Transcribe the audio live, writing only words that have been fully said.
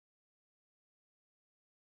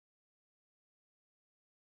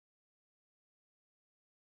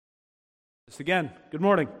Again, good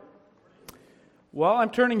morning. While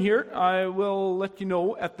I'm turning here, I will let you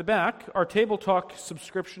know at the back, our Table Talk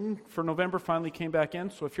subscription for November finally came back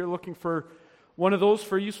in. So if you're looking for one of those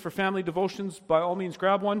for use for family devotions, by all means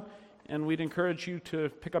grab one. And we'd encourage you to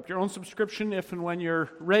pick up your own subscription if and when you're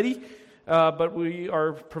ready. But we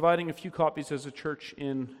are providing a few copies as a church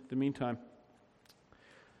in the meantime.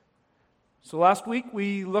 So last week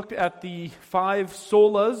we looked at the 5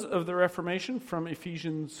 solas of the Reformation from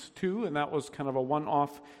Ephesians 2, and that was kind of a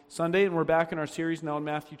one-off Sunday, and we're back in our series now in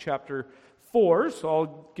Matthew chapter 4, so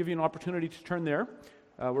I'll give you an opportunity to turn there.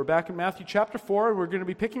 We're back in Matthew chapter 4, and we're going to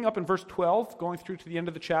be picking up in verse 12, going through to the end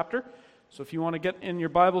of the chapter. So if you want to get in your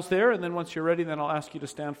Bibles there, and then once you're ready, then I'll ask you to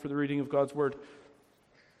stand for the reading of God's Word.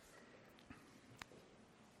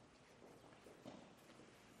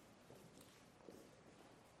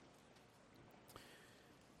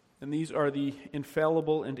 And these are the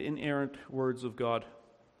infallible and inerrant words of God.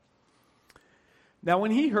 Now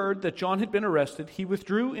when he heard that John had been arrested, he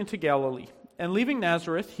withdrew into Galilee. And leaving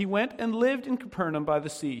Nazareth, he went and lived in Capernaum by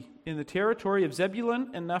the sea, in the territory of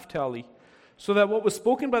Zebulun and Naphtali, so that what was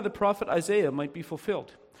spoken by the prophet Isaiah might be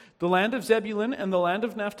fulfilled. The land of Zebulun and the land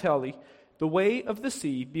of Naphtali, the way of the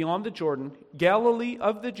sea, beyond the Jordan, Galilee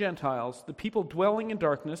of the Gentiles, the people dwelling in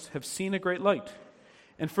darkness have seen a great light.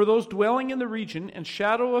 And for those dwelling in the region and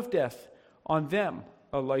shadow of death, on them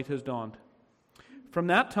a light has dawned. From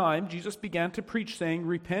that time, Jesus began to preach, saying,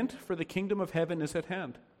 "Repent, for the kingdom of heaven is at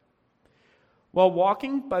hand." While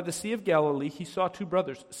walking by the Sea of Galilee, he saw 2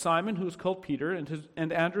 brothers, Simon, who was called Peter,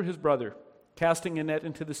 and Andrew his brother, casting a net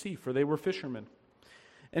into the sea, for they were fishermen.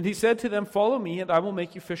 And he said to them, "Follow me, and I will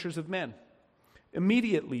make you fishers of men."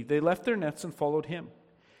 Immediately they left their nets and followed him.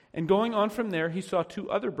 And going on from there, he saw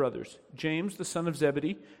 2 other brothers, James the son of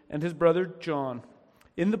Zebedee, and his brother John,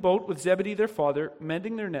 in the boat with Zebedee their father,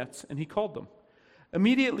 mending their nets, and he called them.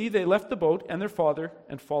 Immediately they left the boat and their father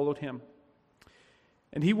and followed him.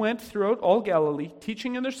 And he went throughout all Galilee,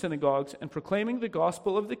 teaching in their synagogues and proclaiming the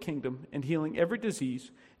gospel of the kingdom and healing every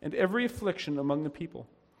disease and every affliction among the people.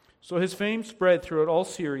 So his fame spread throughout all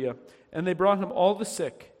Syria, and they brought him all the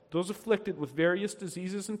sick, those afflicted with various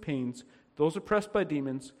diseases and pains, those oppressed by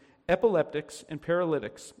demons, epileptics, and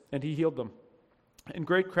paralytics, and he healed them. And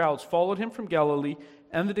great crowds followed him from Galilee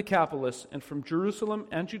and the Decapolis, and from Jerusalem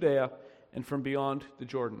and Judea, and from beyond the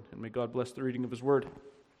Jordan. And may God bless the reading of his word.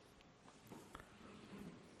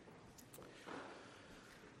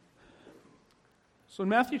 So in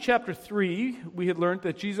Matthew chapter 3, we had learned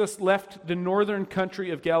that Jesus left the northern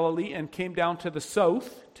country of Galilee and came down to the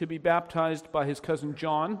south to be baptized by his cousin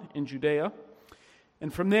John in Judea.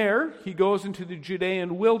 And from there, he goes into the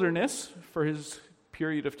Judean wilderness for his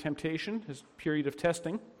period of temptation, his period of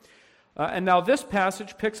testing. And now this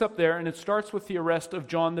passage picks up there, and it starts with the arrest of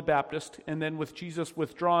John the Baptist, and then with Jesus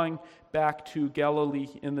withdrawing back to Galilee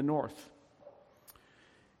in the north.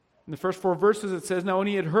 In the first 4 verses, it says, "Now when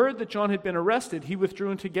he had heard that John had been arrested, he withdrew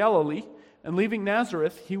into Galilee, and leaving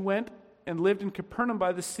Nazareth, he went and lived in Capernaum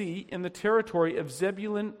by the sea, in the territory of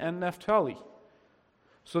Zebulun and Naphtali,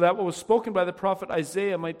 so that what was spoken by the prophet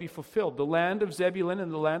Isaiah might be fulfilled. The land of Zebulun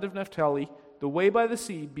and the land of Naphtali, the way by the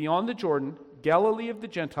sea, beyond the Jordan, Galilee of the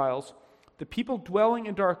Gentiles, the people dwelling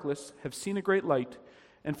in darkness have seen a great light,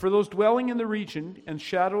 and for those dwelling in the region and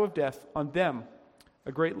shadow of death, on them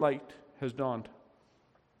a great light has dawned."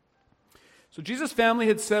 So Jesus' family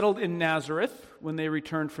had settled in Nazareth when they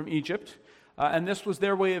returned from Egypt, and this was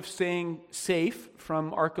their way of staying safe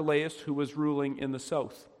from Archelaus, who was ruling in the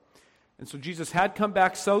south. And so Jesus had come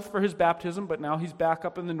back south for his baptism, but now he's back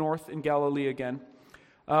up in the north in Galilee again.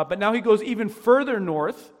 But now he goes even further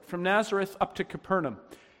north from Nazareth up to Capernaum.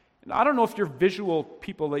 And I don't know if you're visual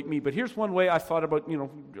people like me, but here's one way I thought about,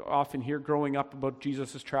 often here growing up about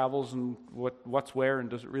Jesus' travels and what's where and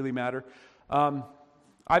does it really matter.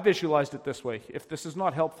 I visualized it this way. If this is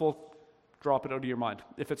not helpful, drop it out of your mind.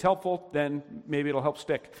 If it's helpful, then maybe it'll help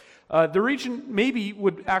stick. The region maybe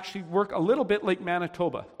would actually work a little bit like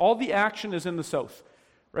Manitoba. All the action is in the south,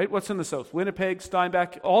 right? What's in the south? Winnipeg,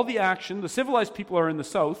 Steinbach, all the action. The civilized people are in the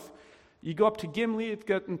south. You go up to Gimli, it's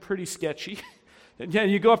gotten pretty sketchy. And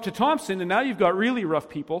you go up to Thompson, and now you've got really rough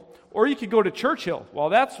people. Or you could go to Churchill. Well,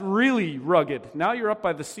 that's really rugged. Now you're up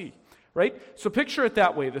by the sea. Right? So picture it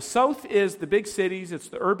that way. The south is the big cities, it's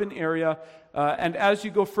the urban area, and as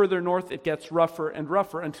you go further north, it gets rougher and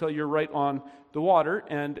rougher until you're right on the water,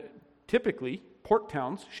 and typically, port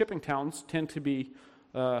towns, shipping towns, tend to be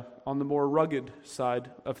on the more rugged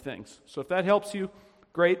side of things. So if that helps you,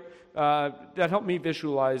 great. That helped me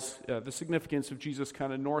visualize the significance of Jesus'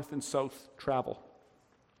 kind of north and south travel.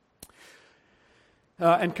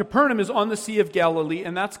 And Capernaum is on the Sea of Galilee,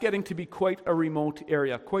 and that's getting to be quite a remote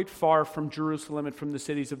area, quite far from Jerusalem and from the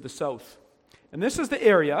cities of the south. And this is the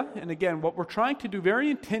area, and again, what we're trying to do very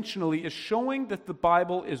intentionally is showing that the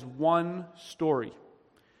Bible is one story.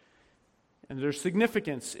 And there's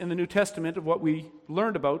significance in the New Testament of what we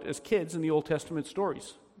learned about as kids in the Old Testament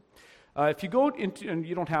stories. If you go into, and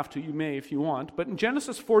you don't have to, you may if you want, but in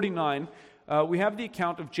Genesis 49, we have the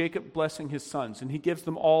account of Jacob blessing his sons, and he gives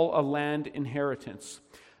them all a land inheritance.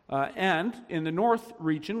 And in the north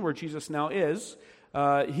region, where Jesus now is,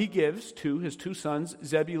 he gives to his two sons,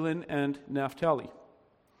 Zebulun and Naphtali.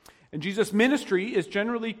 And Jesus' ministry is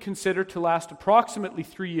generally considered to last approximately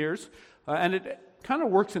 3 years, and it kind of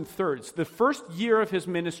works in thirds. The first year of his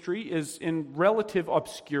ministry is in relative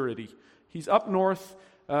obscurity. He's up north,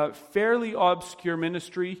 fairly obscure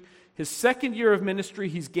ministry. His second year of ministry,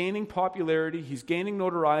 he's gaining popularity, he's gaining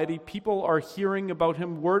notoriety, people are hearing about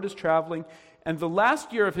him, word is traveling. And the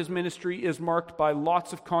last year of his ministry is marked by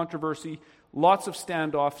lots of controversy, lots of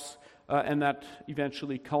standoffs, and that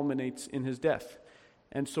eventually culminates in his death.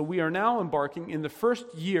 And so we are now embarking in the first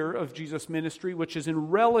year of Jesus' ministry, which is in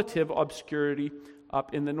relative obscurity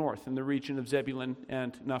up in the north, in the region of Zebulun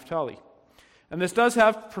and Naphtali. And this does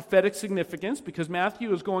have prophetic significance because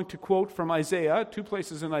Matthew is going to quote from Isaiah, 2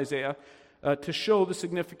 places in Isaiah, to show the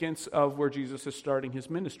significance of where Jesus is starting his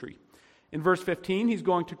ministry. In verse 15, he's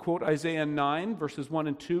going to quote Isaiah 9, verses 1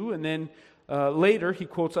 and 2, and then later he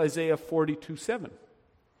quotes Isaiah 42:7.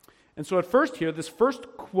 And so at first here, this first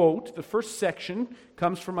quote, the first section,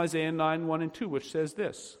 comes from Isaiah 9, 1 and 2, which says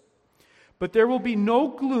this: "But there will be no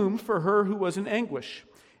gloom for her who was in anguish.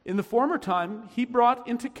 In the former time, he brought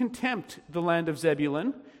into contempt the land of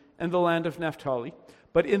Zebulun and the land of Naphtali.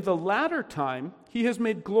 But in the latter time, he has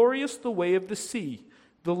made glorious the way of the sea,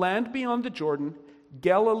 the land beyond the Jordan,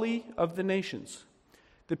 Galilee of the nations.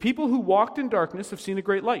 The people who walked in darkness have seen a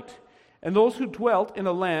great light, and those who dwelt in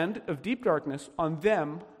a land of deep darkness, on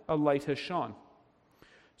them a light has shone."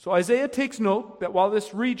 So Isaiah takes note that while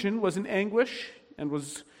this region was in anguish and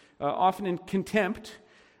was often in contempt,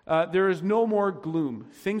 there is no more gloom.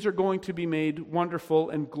 Things are going to be made wonderful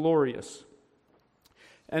and glorious.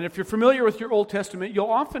 And if you're familiar with your Old Testament, you'll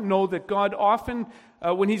often know that God often,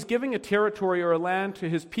 when he's giving a territory or a land to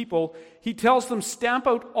his people, he tells them, stamp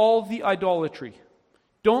out all the idolatry.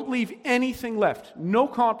 Don't leave anything left. No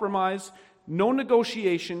compromise, no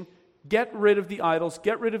negotiation. Get rid of the idols,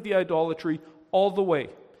 get rid of the idolatry all the way.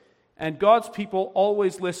 And God's people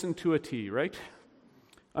always listen to a T, right?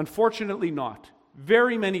 Unfortunately not.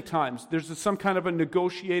 Very many times there's some kind of a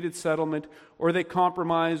negotiated settlement, or they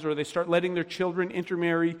compromise, or they start letting their children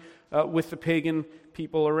intermarry with the pagan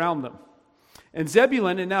people around them. And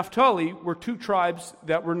Zebulun and Naphtali were two tribes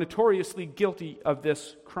that were notoriously guilty of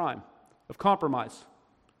this crime, of compromise,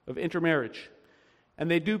 of intermarriage. And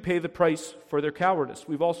they do pay the price for their cowardice.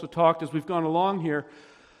 We've also talked, as we've gone along here,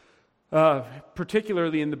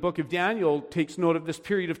 particularly in the book of Daniel, takes note of this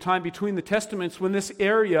period of time between the Testaments when this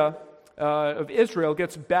area of Israel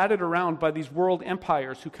gets battered around by these world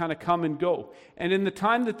empires who kind of come and go. And in the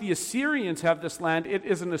time that the Assyrians have this land, it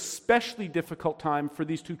is an especially difficult time for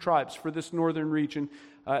these two tribes, for this northern region,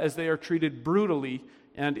 as they are treated brutally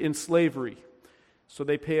and in slavery. So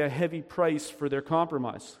they pay a heavy price for their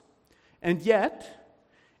compromise. And yet,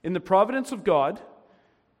 in the providence of God,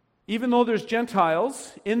 even though there's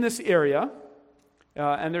Gentiles in this area,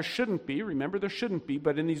 and there shouldn't be, remember there shouldn't be,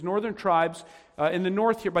 but in these northern tribes, in the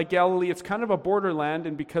north here by Galilee, it's kind of a borderland,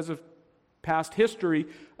 and because of past history,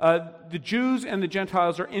 the Jews and the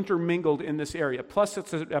Gentiles are intermingled in this area. Plus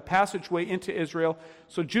it's a passageway into Israel,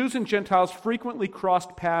 so Jews and Gentiles frequently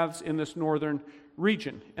crossed paths in this northern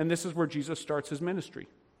region, and this is where Jesus starts his ministry.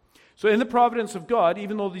 So in the providence of God,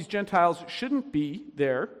 even though these Gentiles shouldn't be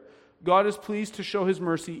there, God is pleased to show his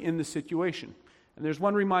mercy in the situation. And there's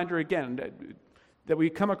one reminder again that we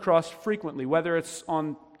come across frequently, whether it's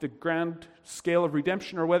on the grand scale of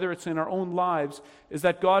redemption or whether it's in our own lives, is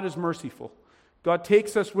that God is merciful. God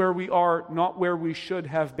takes us where we are, not where we should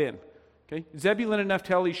have been. Okay? Zebulun and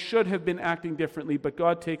Naphtali should have been acting differently, but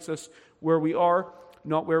God takes us where we are,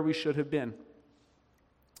 not where we should have been.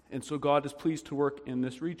 And so God is pleased to work in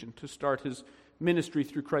this region, to start his ministry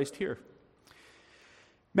through Christ here.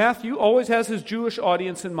 Matthew always has his Jewish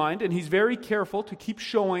audience in mind, and he's very careful to keep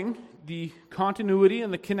showing the continuity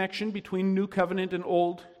and the connection between New Covenant and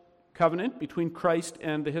Old Covenant, between Christ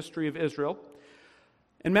and the history of Israel.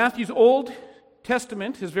 And Matthew's Old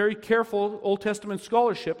Testament, his very careful Old Testament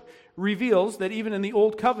scholarship, reveals that even in the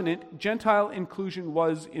Old Covenant, Gentile inclusion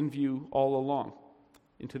was in view all along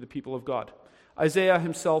into the people of God. Isaiah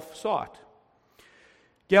himself saw it.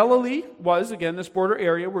 Galilee was, again, this border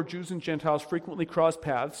area where Jews and Gentiles frequently cross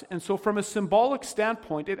paths. And so from a symbolic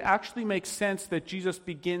standpoint, it actually makes sense that Jesus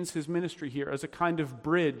begins his ministry here as a kind of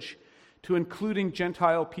bridge to including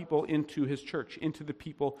Gentile people into his church, into the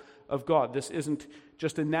people of God. This isn't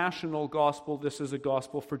just a national gospel, this is a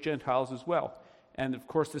gospel for Gentiles as well. And of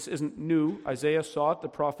course, this isn't new. Isaiah saw it, the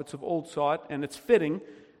prophets of old saw it, and it's fitting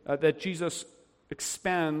that Jesus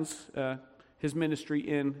expands his ministry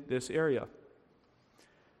in this area.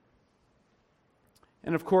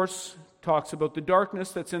 And of course, talks about the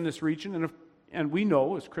darkness that's in this region. And we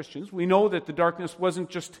know, as Christians, we know that the darkness wasn't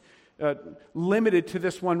just limited to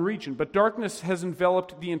this one region, but darkness has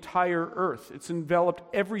enveloped the entire earth. It's enveloped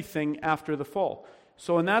everything after the fall.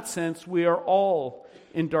 So in that sense, we are all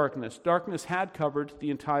in darkness. Darkness had covered the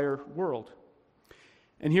entire world.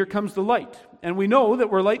 And here comes the light. And we know that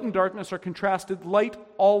where light and darkness are contrasted, light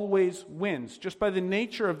always wins. Just by the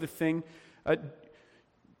nature of the thing,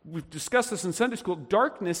 we've discussed this in Sunday school,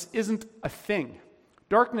 darkness isn't a thing.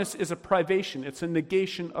 Darkness is a privation. It's a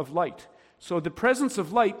negation of light. So the presence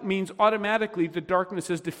of light means automatically the darkness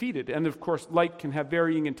is defeated. And of course, light can have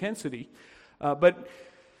varying intensity. But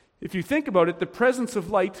if you think about it, the presence of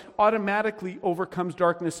light automatically overcomes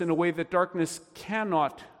darkness in a way that darkness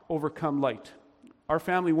cannot overcome light. Our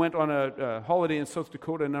family went on a holiday in South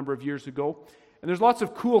Dakota a number of years ago. And there's lots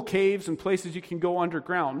of cool caves and places you can go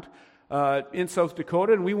underground in South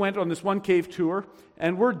Dakota, and we went on this one cave tour,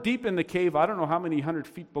 and we're deep in the cave. I don't know how many 100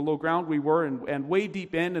 feet below ground we were, and way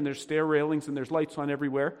deep in, and there's stair railings, and there's lights on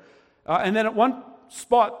everywhere. And then at one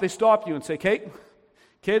spot, they stop you and say, "Okay,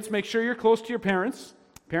 kids, make sure you're close to your parents.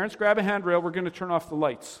 Parents, grab a handrail. We're going to turn off the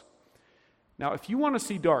lights." Now, if you want to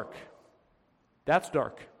see dark, that's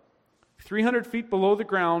dark. 300 feet below the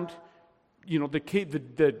ground, the cave,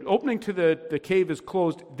 the opening to the cave is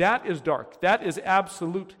closed. That is dark. That is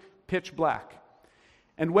absolute pitch black.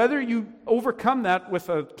 And whether you overcome that with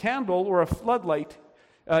a candle or a floodlight,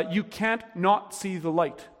 you can't not see the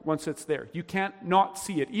light once it's there. You can't not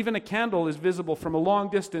see it. Even a candle is visible from a long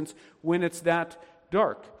distance when it's that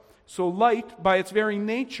dark. So light, by its very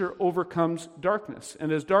nature, overcomes darkness.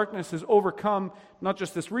 And as darkness has overcome not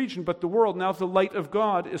just this region, but the world, now the light of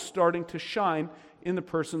God is starting to shine in the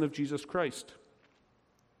person of Jesus Christ.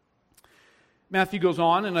 Matthew goes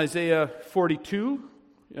on in Isaiah 42.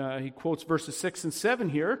 He quotes verses 6 and 7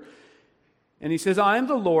 here. And he says, "I am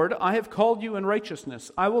the Lord, I have called you in righteousness.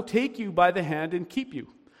 I will take you by the hand and keep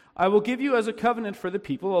you. I will give you as a covenant for the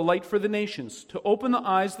people, a light for the nations, to open the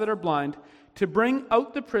eyes that are blind, to bring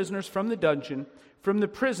out the prisoners from the dungeon, from the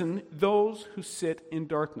prison, those who sit in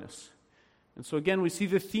darkness." And so again, we see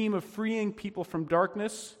the theme of freeing people from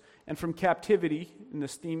darkness and from captivity, and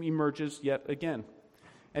this theme emerges yet again.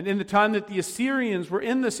 And in the time that the Assyrians were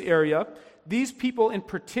in this area, these people in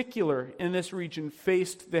particular in this region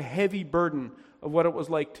faced the heavy burden of what it was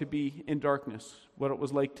like to be in darkness, what it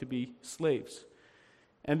was like to be slaves.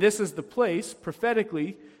 And this is the place,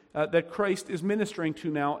 prophetically, that Christ is ministering to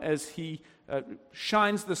now as he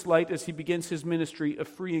shines this light, as he begins his ministry of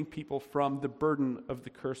freeing people from the burden of the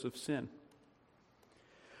curse of sin.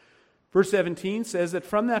 Verse 17 says that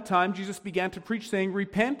from that time Jesus began to preach, saying,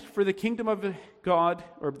 "Repent, for the kingdom of God,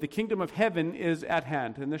 or the kingdom of heaven, is at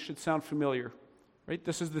hand." And this should sound familiar, right?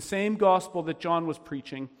 This is the same gospel that John was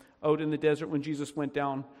preaching out in the desert when Jesus went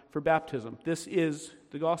down for baptism. This is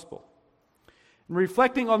the gospel. And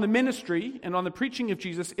reflecting on the ministry and on the preaching of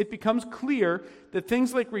Jesus, it becomes clear that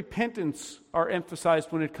things like repentance are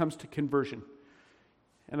emphasized when it comes to conversion.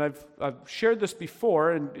 And I've shared this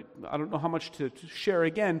before, and I don't know how much to share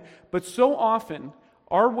again, but so often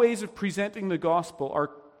our ways of presenting the gospel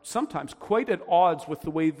are sometimes quite at odds with the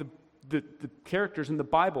way the characters in the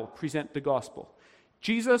Bible present the gospel.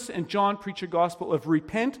 Jesus and John preach a gospel of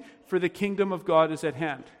repent, for the kingdom of God is at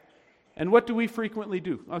hand. And what do we frequently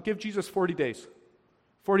do? I'll give Jesus 40 days.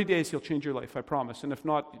 40 days, he'll change your life, I promise. And if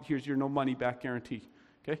not, here's your no money back guarantee.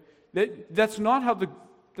 Okay? That's not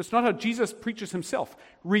how Jesus preaches himself.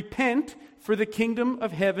 Repent, for the kingdom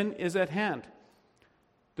of heaven is at hand.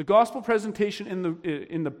 The gospel presentation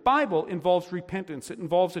in the Bible involves repentance. It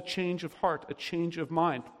involves a change of heart, a change of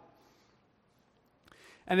mind.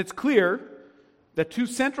 And it's clear that two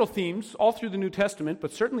central themes all through the New Testament,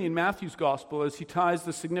 but certainly in Matthew's gospel as he ties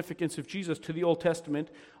the significance of Jesus to the Old Testament,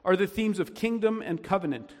 are the themes of kingdom and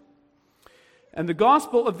covenant. And the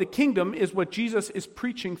gospel of the kingdom is what Jesus is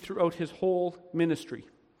preaching throughout his whole ministry.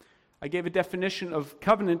 I gave a definition of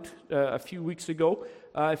covenant a few weeks ago.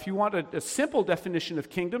 If you want a simple definition of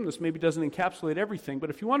kingdom, this maybe doesn't encapsulate everything, but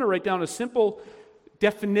if you want to write down a simple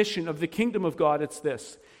definition of the kingdom of God, it's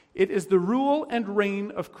this. It is the rule and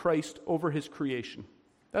reign of Christ over his creation.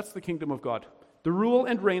 That's the kingdom of God. the rule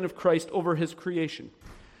and reign of Christ over his creation.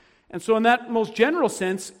 And so in that most general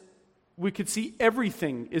sense, we could see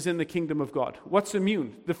everything is in the kingdom of God. What's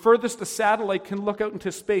immune? The furthest a satellite can look out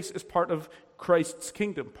into space is part of Christ's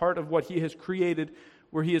kingdom, part of what he has created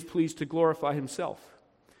where he is pleased to glorify himself.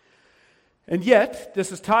 And yet,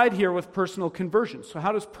 this is tied here with personal conversion. So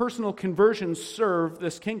how does personal conversion serve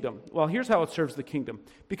this kingdom? Well, here's how it serves the kingdom.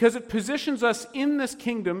 Because it positions us in this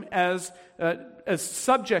kingdom as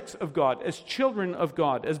subjects of God, as children of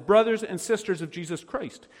God, as brothers and sisters of Jesus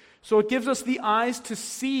Christ. So it gives us the eyes to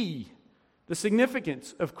see the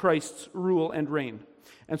significance of Christ's rule and reign.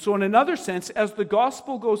 And so in another sense, as the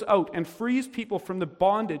gospel goes out and frees people from the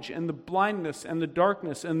bondage and the blindness and the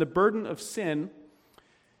darkness and the burden of sin,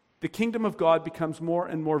 the kingdom of God becomes more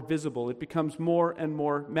and more visible. It becomes more and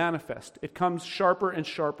more manifest. It comes sharper and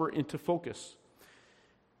sharper into focus.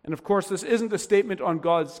 And of course, this isn't a statement on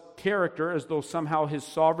God's character as though somehow his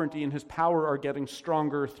sovereignty and his power are getting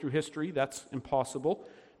stronger through history. That's impossible.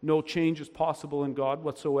 No change is possible in God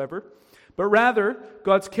whatsoever. But rather,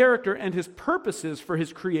 God's character and his purposes for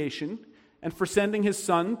his creation and for sending his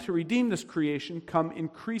Son to redeem this creation come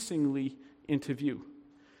increasingly into view.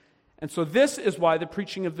 And so this is why the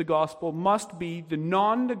preaching of the gospel must be the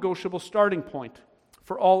non-negotiable starting point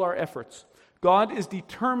for all our efforts. God is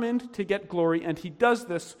determined to get glory, and he does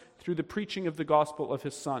this through the preaching of the gospel of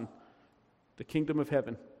his Son, the kingdom of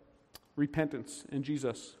heaven, repentance in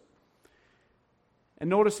Jesus. And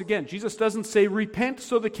notice again, Jesus doesn't say, repent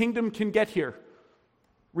so the kingdom can get here.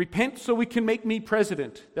 Repent so we can make me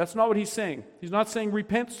president. That's not what he's saying. He's not saying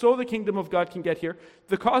repent so the kingdom of God can get here.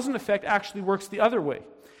 The cause and effect actually works the other way.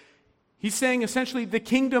 He's saying essentially the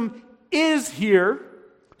kingdom is here.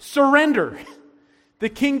 Surrender. The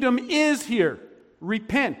kingdom is here.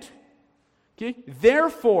 Repent. Okay?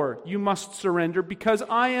 Therefore, you must surrender because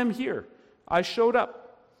I am here. I showed up.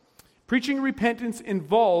 Preaching repentance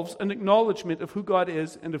involves an acknowledgement of who God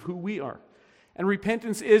is and of who we are. And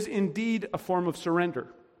repentance is indeed a form of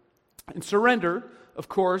surrender. And surrender, of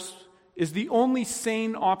course, is the only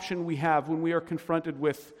sane option we have when we are confronted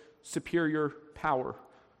with superior power.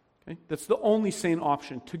 Okay? That's the only sane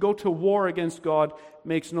option. To go to war against God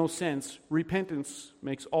makes no sense. Repentance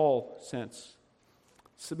makes all sense.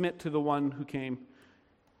 Submit to the one who came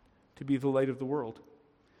to be the light of the world.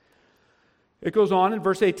 It goes on in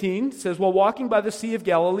verse 18, it says, while walking by the Sea of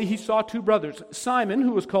Galilee, he saw two brothers, Simon,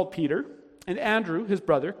 who was called Peter, and Andrew, his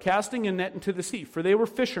brother, casting a net into the sea, for they were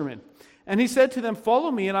fishermen. And he said to them,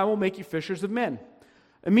 follow me, and I will make you fishers of men.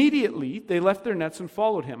 Immediately they left their nets and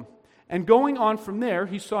followed him. And going on from there,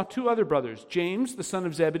 he saw two other brothers, James, the son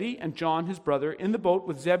of Zebedee, and John, his brother, in the boat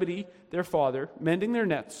with Zebedee, their father, mending their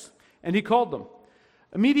nets. And he called them.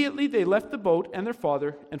 Immediately they left the boat and their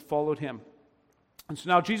father and followed him. And so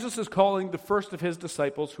now Jesus is calling the first of his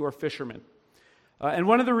disciples who are fishermen. And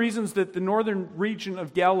one of the reasons that the northern region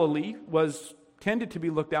of Galilee was tended to be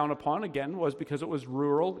looked down upon, again, was because it was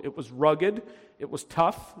rural, it was rugged, it was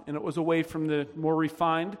tough, and it was away from the more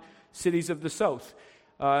refined cities of the south.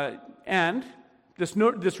 And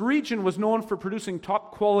this region was known for producing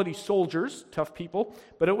top-quality soldiers, tough people,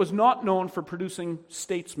 but it was not known for producing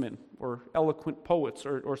statesmen or eloquent poets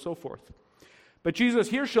or so forth. But Jesus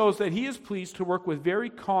here shows that he is pleased to work with very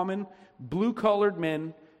common, blue-collared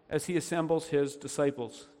men as he assembles his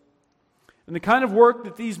disciples. And the kind of work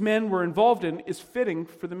that these men were involved in is fitting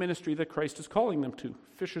for the ministry that Christ is calling them to.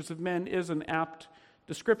 Fishers of men is an apt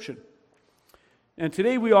description. And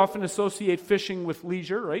today we often associate fishing with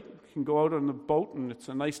leisure, right? You can go out on the boat and it's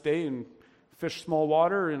a nice day and fish small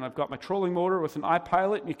water, and I've got my trolling motor with an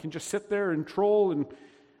iPilot, and you can just sit there and troll, and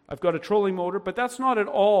I've got a trolling motor, but that's not at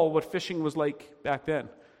all what fishing was like back then.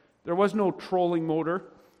 There was no trolling motor.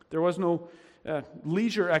 There was no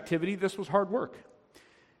leisure activity. This was hard work.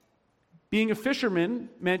 Being a fisherman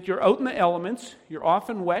meant you're out in the elements, you're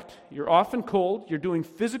often wet, you're often cold, you're doing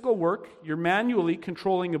physical work, you're manually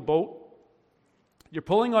controlling a boat, you're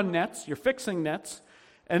pulling on nets, you're fixing nets,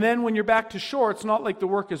 and then when you're back to shore, it's not like the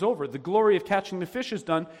work is over. The glory of catching the fish is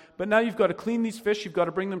done, but now you've got to clean these fish, you've got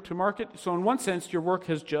to bring them to market. So in one sense, your work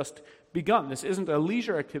has just begun. This isn't a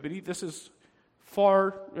leisure activity. This is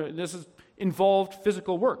involved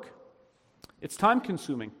physical work. It's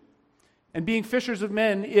time-consuming. And being fishers of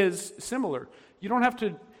men is similar. You don't have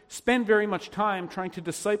to spend very much time trying to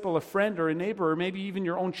disciple a friend or a neighbor or maybe even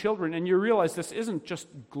your own children, and you realize this isn't just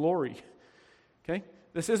glory. Okay?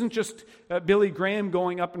 This isn't just Billy Graham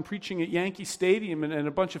going up and preaching at Yankee Stadium and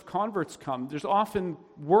a bunch of converts come. There's often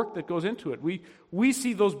work that goes into it. We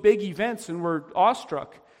see those big events and we're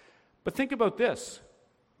awestruck. But think about this.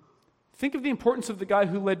 Think of the importance of the guy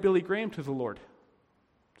who led Billy Graham to the Lord.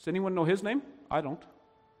 Does anyone know his name? I don't.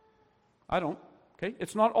 Okay?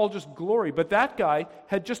 It's not all just glory, but that guy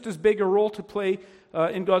had just as big a role to play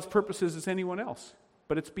in God's purposes as anyone else.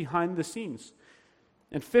 But it's behind the scenes.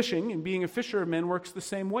 And fishing and being a fisher of men works the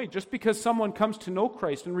same way. Just because someone comes to know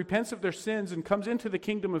Christ and repents of their sins and comes into the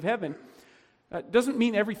kingdom of heaven, doesn't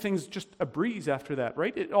mean everything's just a breeze after that,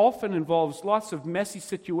 right? It often involves lots of messy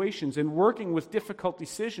situations and working with difficult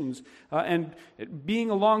decisions and being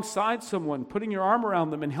alongside someone, putting your arm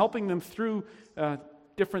around them and helping them through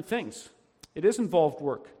different things. It is involved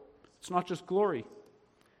work. It's not just glory.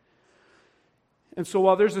 And so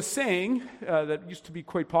while there's a saying that used to be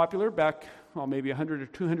quite popular back, maybe 100 or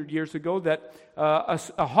 200 years ago, that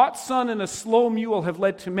a hot sun and a slow mule have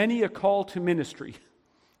led to many a call to ministry.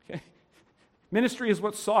 Okay? Ministry is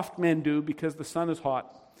what soft men do because the sun is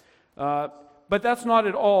hot. But that's not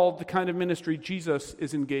at all the kind of ministry Jesus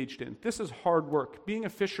is engaged in. This is hard work. Being a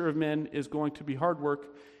fisher of men is going to be hard work,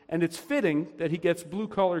 and it's fitting that he gets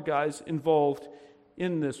blue-collar guys involved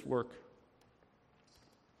in this work.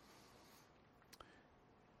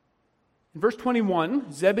 In verse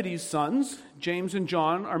 21, Zebedee's sons, James and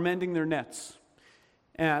John, are mending their nets.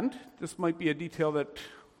 And this might be a detail that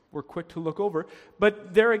we're quick to look over,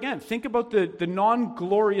 but there again, think about the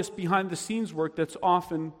non-glorious behind-the-scenes work that's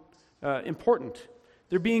often important.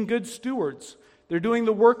 They're being good stewards. They're doing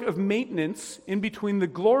the work of maintenance in between the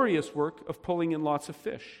glorious work of pulling in lots of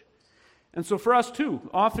fish. And so for us too,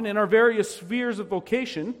 often in our various spheres of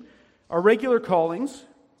vocation, our regular callings,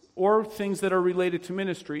 or things that are related to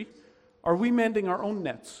ministry, are we mending our own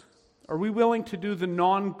nets? Are we willing to do the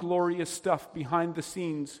non-glorious stuff behind the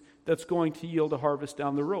scenes that's going to yield a harvest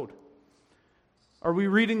down the road? Are we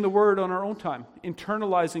reading the Word on our own time,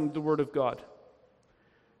 internalizing the Word of God?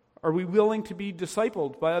 Are we willing to be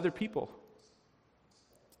discipled by other people?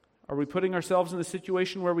 Are we putting ourselves in a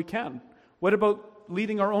situation where we can? What about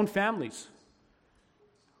leading our own families?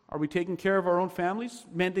 Are we taking care of our own families,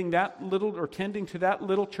 mending that little or tending to that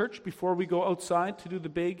little church before we go outside to do the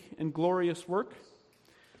big and glorious work?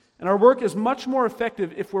 And our work is much more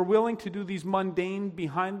effective if we're willing to do these mundane,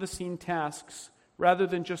 behind-the-scene tasks rather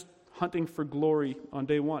than just hunting for glory on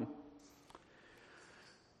day one.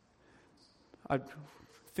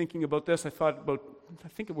 Thinking about this, I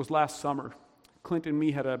think it was last summer. Clint and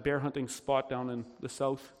me had a bear hunting spot down in the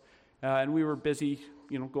south, and we were busy,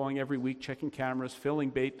 going every week, checking cameras, filling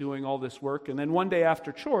bait, doing all this work. And then one day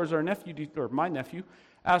after chores, my nephew,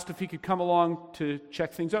 asked if he could come along to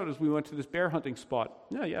check things out as we went to this bear hunting spot.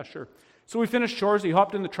 Yeah, sure. So we finished chores. He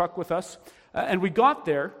hopped in the truck with us, and we got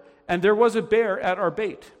there, and there was a bear at our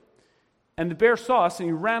bait. And the bear saw us, and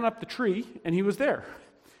he ran up the tree, and he was there.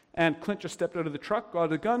 And Clint just stepped out of the truck,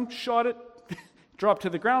 got a gun, shot it, dropped to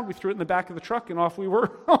the ground. We threw it in the back of the truck, and off we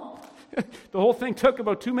were. The whole thing took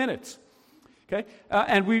about 2 minutes. Okay,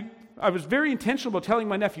 I was very intentional about telling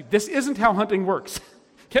my nephew, this isn't how hunting works.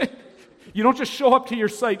 Okay, you don't just show up to your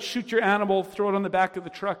site, shoot your animal, throw it on the back of the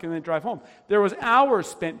truck, and then drive home. There was hours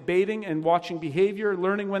spent baiting and watching behavior,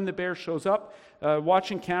 learning when the bear shows up,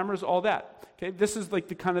 watching cameras, all that. Okay, this is like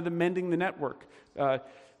the mending the network.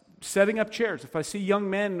 Setting up chairs. If I see young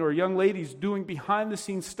men or young ladies doing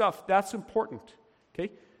behind-the-scenes stuff, that's important.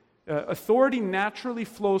 Okay, authority naturally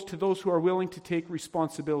flows to those who are willing to take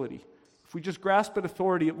responsibility. If we just grasp at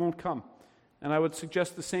authority, it won't come. And I would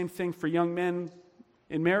suggest the same thing for young men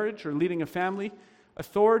in marriage or leading a family.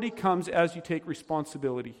 Authority comes as you take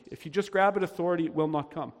responsibility. If you just grab at authority, it will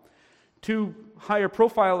not come. Two higher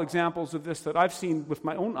profile examples of this that I've seen with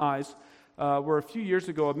my own eyes were a few years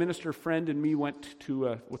ago, a minister friend and me went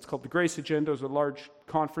to what's called the Grace Agenda. It was a large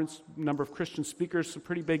conference, a number of Christian speakers, some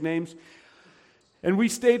pretty big names. And we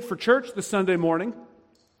stayed for church the Sunday morning.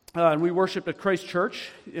 And we worshiped at Christ Church,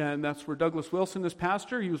 and that's where Douglas Wilson is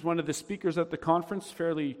pastor. He was one of the speakers at the conference,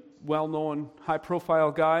 fairly well-known,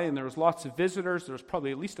 high-profile guy, and there was lots of visitors. There was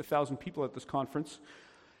probably at least 1,000 people at this conference.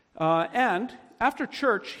 And after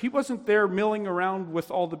church, he wasn't there milling around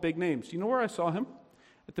with all the big names. You know where I saw him?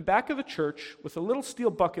 At the back of the church with a little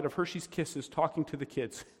steel bucket of Hershey's Kisses talking to the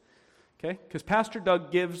kids. Okay? Because Pastor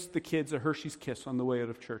Doug gives the kids a Hershey's Kiss on the way out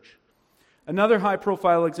of church. Another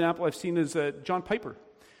high-profile example I've seen is John Piper.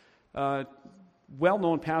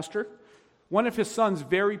 Well-known pastor. One of his sons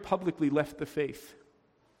very publicly left the faith.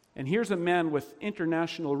 And here's a man with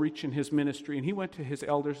international reach in his ministry, and he went to his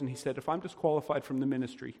elders and he said, if I'm disqualified from the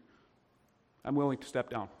ministry, I'm willing to step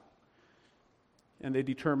down. And they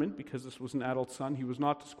determined, because this was an adult son, he was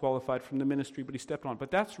not disqualified from the ministry, but he stepped on. But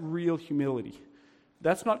that's real humility.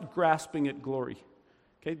 That's not grasping at glory.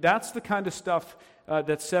 Okay, that's the kind of stuff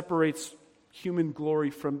that separates human glory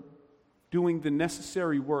from doing the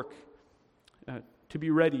necessary work to be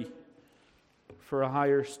ready for a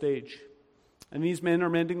higher stage. And these men are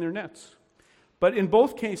mending their nets. But in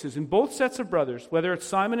both cases, in both sets of brothers, whether it's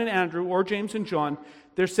Simon and Andrew or James and John,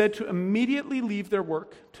 they're said to immediately leave their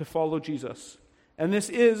work to follow Jesus. And this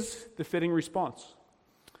is the fitting response.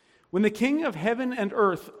 When the King of heaven and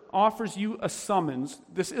earth offers you a summons,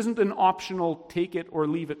 this isn't an optional take it or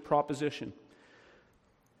leave it proposition.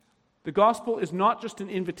 The gospel is not just an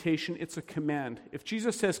invitation, it's a command. If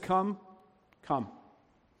Jesus says come, come.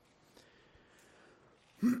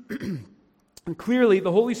 And clearly,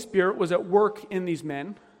 the Holy Spirit was at work in these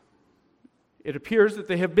men. It appears that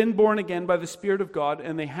they have been born again by the Spirit of God,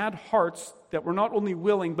 and they had hearts that were not only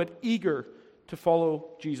willing, but eager to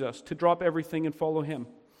follow Jesus, to drop everything and follow him.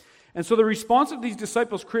 And so the response of these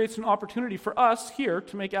disciples creates an opportunity for us here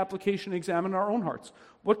to make application and examine our own hearts.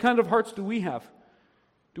 What kind of hearts do we have?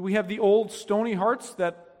 Do we have the old stony hearts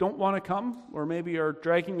that don't want to come, or maybe are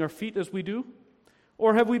dragging our feet as we do?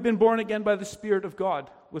 Or have we been born again by the Spirit of God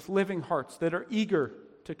with living hearts that are eager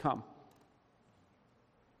to come?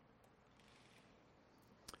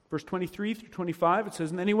 Verse 23 through 25, it says,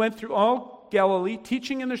 "And then he went through all Galilee,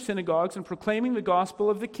 teaching in their synagogues and proclaiming the gospel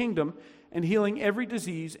of the kingdom and healing every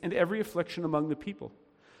disease and every affliction among the people.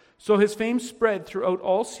 So his fame spread throughout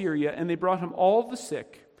all Syria, and they brought him all the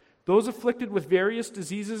sick, those afflicted with various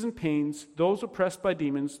diseases and pains, those oppressed by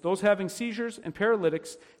demons, those having seizures and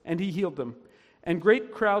paralytics, and he healed them. And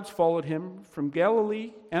great crowds followed him from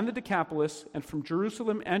Galilee and the Decapolis, and from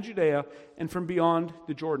Jerusalem and Judea, and from beyond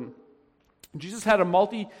the Jordan." Jesus had a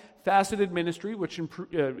multifaceted ministry which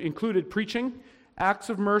included preaching, acts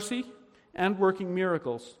of mercy, and working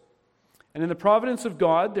miracles. And in the providence of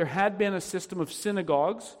God, there had been a system of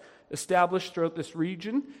synagogues established throughout this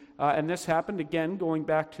region, and this happened again going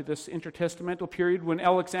back to this intertestamental period when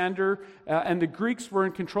Alexander and the Greeks were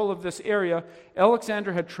in control of this area.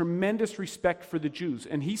 Alexander had tremendous respect for the Jews,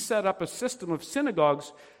 and he set up a system of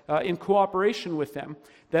synagogues in cooperation with them,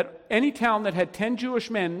 that any town that had 10 Jewish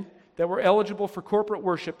men that were eligible for corporate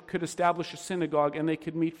worship could establish a synagogue, and they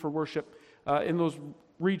could meet for worship in those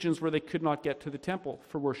regions where they could not get to the temple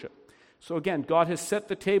for worship. So again, God has set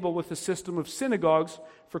the table with a system of synagogues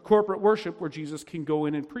for corporate worship where Jesus can go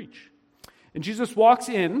in and preach. And Jesus walks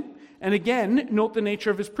in, and again, note the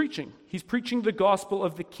nature of his preaching. He's preaching the gospel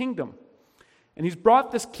of the kingdom. And he's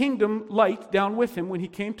brought this kingdom light down with him when he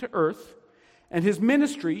came to earth, and his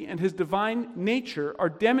ministry and his divine nature are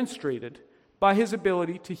demonstrated by his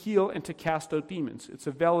ability to heal and to cast out demons. It's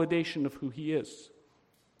a validation of who he is.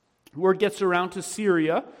 Word gets around to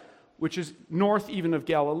Syria, which is north even of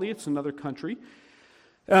Galilee. It's another country.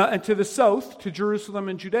 And to the south, to Jerusalem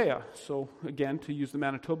and Judea. So again, to use the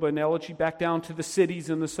Manitoba analogy, back down to the cities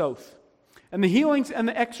in the south. And the healings and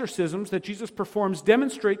the exorcisms that Jesus performs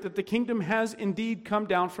demonstrate that the kingdom has indeed come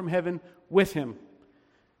down from heaven with him.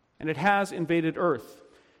 And it has invaded earth.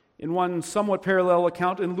 In one somewhat parallel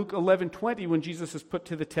account in Luke 11:20, when Jesus is put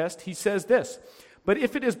to the test, he says this, "But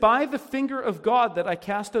if it is by the finger of God that I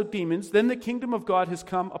cast out demons, then the kingdom of God has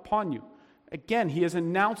come upon you." Again, he is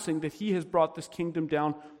announcing that he has brought this kingdom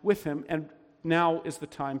down with him, and now is the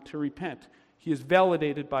time to repent. He is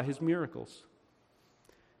validated by his miracles.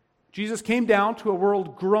 Jesus came down to a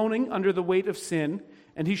world groaning under the weight of sin,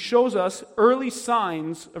 and he shows us early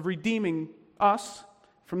signs of redeeming us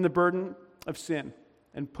from the burden of sin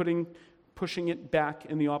and pushing it back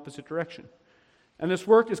in the opposite direction. And this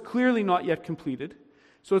work is clearly not yet completed,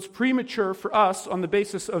 so it's premature for us, on the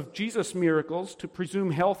basis of Jesus' miracles, to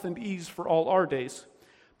presume health and ease for all our days.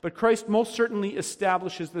 But Christ most certainly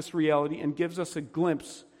establishes this reality and gives us a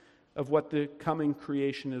glimpse of what the coming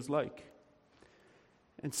creation is like.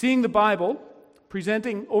 And seeing the Bible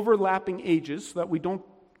presenting overlapping ages so that we don't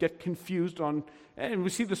get confused on, and we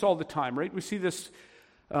see this all the time, right? We see this,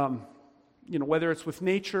 whether it's with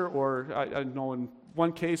nature or, I know in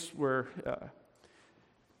one case where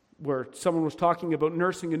someone was talking about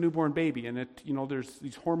nursing a newborn baby, and there's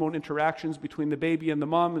these hormone interactions between the baby and the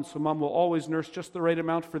mom, and so mom will always nurse just the right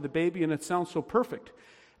amount for the baby, and it sounds so perfect.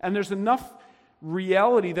 And there's enough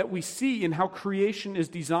reality that we see in how creation is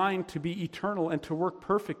designed to be eternal and to work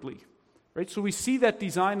perfectly, right? So we see that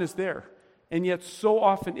design is there, and yet so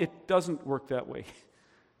often it doesn't work that way.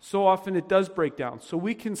 So often it does break down. So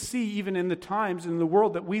we can see even in the times in the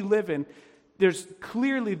world that we live in, there's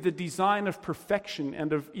clearly the design of perfection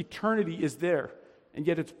and of eternity is there, and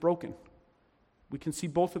yet it's broken. We can see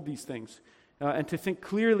both of these things. And to think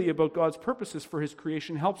clearly about God's purposes for his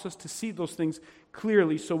creation helps us to see those things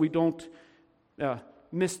clearly so we don't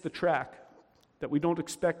miss the track, that we don't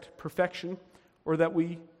expect perfection or that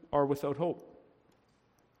we are without hope.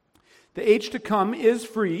 The age to come is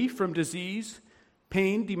free from disease,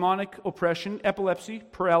 pain, demonic oppression, epilepsy,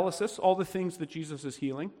 paralysis, all the things that Jesus is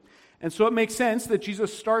healing. And so it makes sense that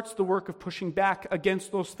Jesus starts the work of pushing back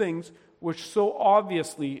against those things which so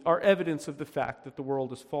obviously are evidence of the fact that the world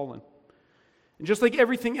has fallen. And just like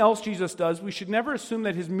everything else Jesus does, we should never assume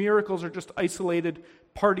that his miracles are just isolated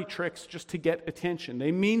party tricks just to get attention.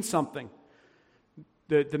 They mean something.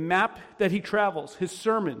 The map that he travels, his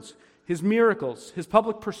sermons, his miracles, his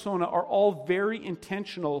public persona are all very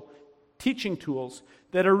intentional teaching tools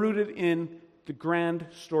that are rooted in the grand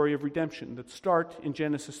story of redemption that start in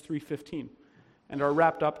Genesis 3:15 and are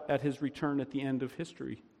wrapped up at his return at the end of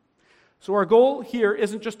history. So our goal here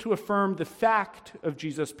isn't just to affirm the fact of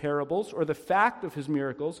Jesus' parables or the fact of his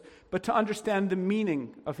miracles, but to understand the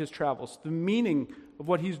meaning of his travels, the meaning of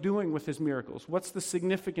what he's doing with his miracles. What's the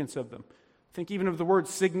significance of them? Think even of the word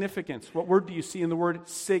significance. What word do you see in the word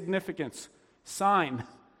significance? Sign,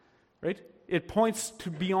 right? It points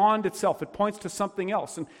to beyond itself. It points to something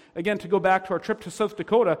else. And again, to go back to our trip to South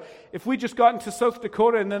Dakota, if we just got into South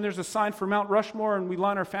Dakota and then there's a sign for Mount Rushmore and we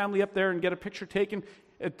line our family up there and get a picture taken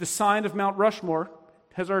at the sign of Mount Rushmore,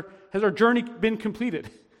 has our journey been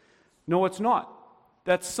completed? No, it's not.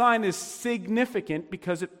 That sign is significant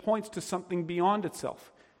because it points to something beyond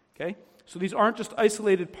itself. Okay? So these aren't just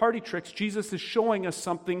isolated party tricks. Jesus is showing us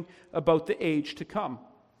something about the age to come.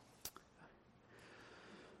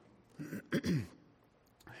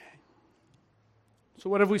 So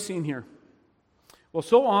what have we seen here? Well,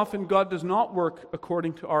 so often God does not work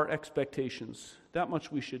according to our expectations. That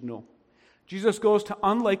much we should know. Jesus goes to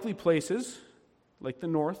unlikely places, like the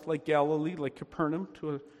north, like Galilee, like Capernaum,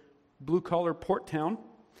 to a blue-collar port town,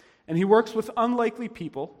 and he works with unlikely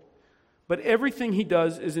people, but everything he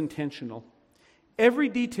does is intentional. Every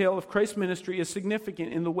detail of Christ's ministry is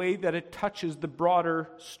significant in the way that it touches the broader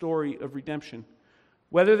story of redemption.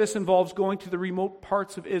 Whether this involves going to the remote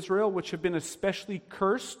parts of Israel, which have been especially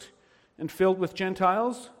cursed and filled with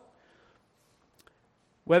Gentiles,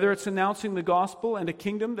 whether it's announcing the gospel and a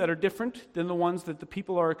kingdom that are different than the ones that the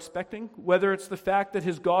people are expecting, whether it's the fact that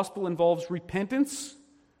his gospel involves repentance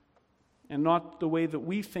and not the way that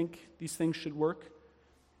we think these things should work,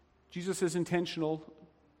 Jesus is intentional,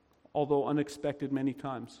 although unexpected many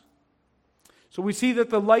times. So we see that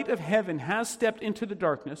the light of heaven has stepped into the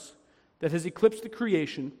darkness that has eclipsed the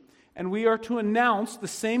creation, and we are to announce the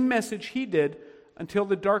same message he did until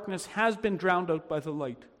the darkness has been drowned out by the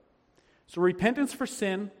light. So repentance for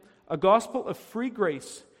sin, a gospel of free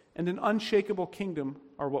grace, and an unshakable kingdom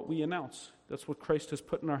are what we announce. That's what Christ has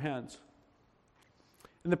put in our hands.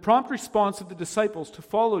 And the prompt response of the disciples to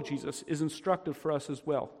follow Jesus is instructive for us as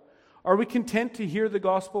well. Are we content to hear the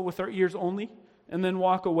gospel with our ears only and then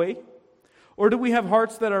walk away? Or do we have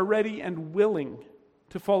hearts that are ready and willing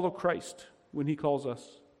to follow Christ when he calls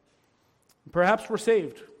us? Perhaps we're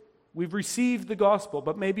saved. We've received the gospel,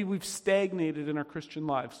 but maybe we've stagnated in our Christian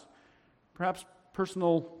lives. Perhaps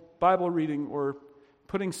personal Bible reading or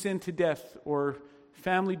putting sin to death or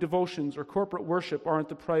family devotions or corporate worship aren't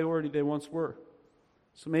the priority they once were.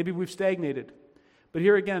 So maybe we've stagnated. But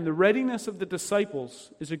here again, the readiness of the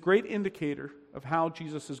disciples is a great indicator of how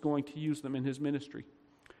Jesus is going to use them in his ministry.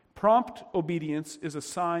 Prompt obedience is a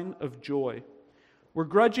sign of joy, where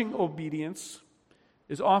grudging obedience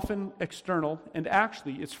is often external, and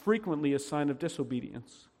actually it's frequently a sign of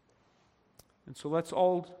disobedience. And so let's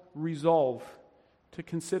all resolve to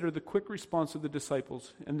consider the quick response of the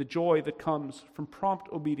disciples and the joy that comes from prompt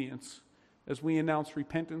obedience as we announce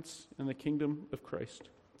repentance and the kingdom of Christ.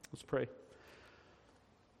 Let's pray.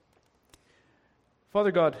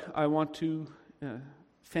 Father God, I want to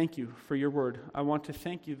thank you for your word. I want to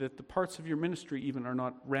thank you that the parts of your ministry even are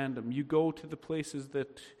not random. You go to the places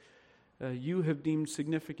that you have deemed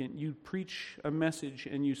significant. You preach a message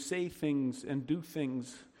and you say things and do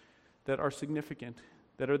things that are significant,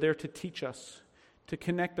 that are there to teach us, to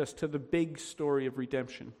connect us to the big story of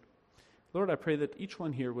redemption. Lord, I pray that each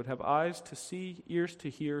one here would have eyes to see, ears to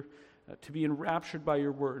hear, to be enraptured by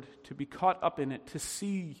your word, to be caught up in it, to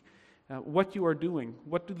see what you are doing.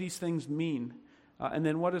 What do these things mean? And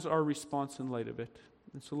then what is our response in light of it?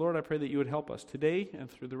 And so, Lord, I pray that you would help us today and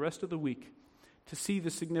through the rest of the week to see the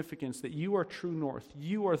significance that you are true north,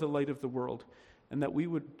 you are the light of the world, and that we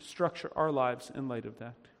would structure our lives in light of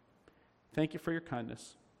that. Thank you for your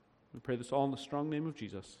kindness. We pray this all in the strong name of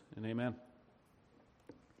Jesus, and amen.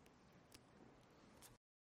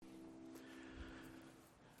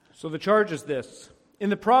 So the charge is this. In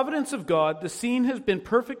the providence of God, the scene has been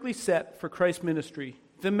perfectly set for Christ's ministry.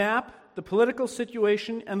 The map, the political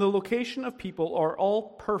situation, and the location of people are all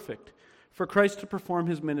perfect for Christ to perform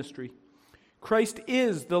his ministry. Christ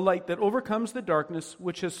is the light that overcomes the darkness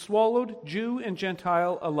which has swallowed Jew and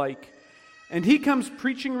Gentile alike. And he comes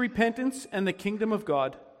preaching repentance and the kingdom of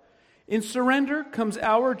God. In surrender comes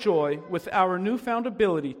our joy with our newfound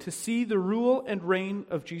ability to see the rule and reign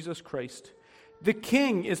of Jesus Christ. The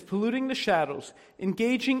King is polluting the shadows,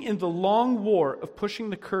 engaging in the long war of pushing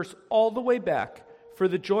the curse all the way back for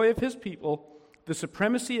the joy of his people, the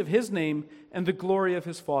supremacy of his name, and the glory of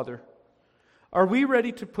his Father. Are we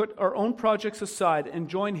ready to put our own projects aside and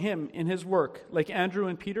join him in his work, like Andrew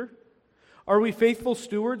and Peter? Are we faithful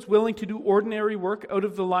stewards, willing to do ordinary work out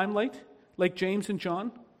of the limelight, like James and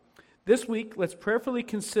John? This week, let's prayerfully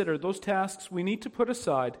consider those tasks we need to put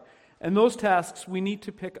aside and those tasks we need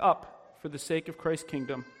to pick up for the sake of Christ's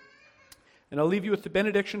kingdom. And I'll leave you with the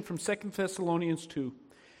benediction from 2 Thessalonians 2.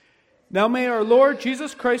 Now may our Lord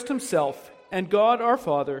Jesus Christ himself and God our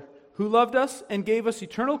Father, who loved us and gave us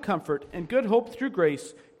eternal comfort and good hope through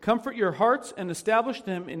grace, comfort your hearts and establish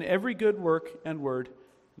them in every good work and word.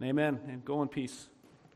 And amen. And go in peace.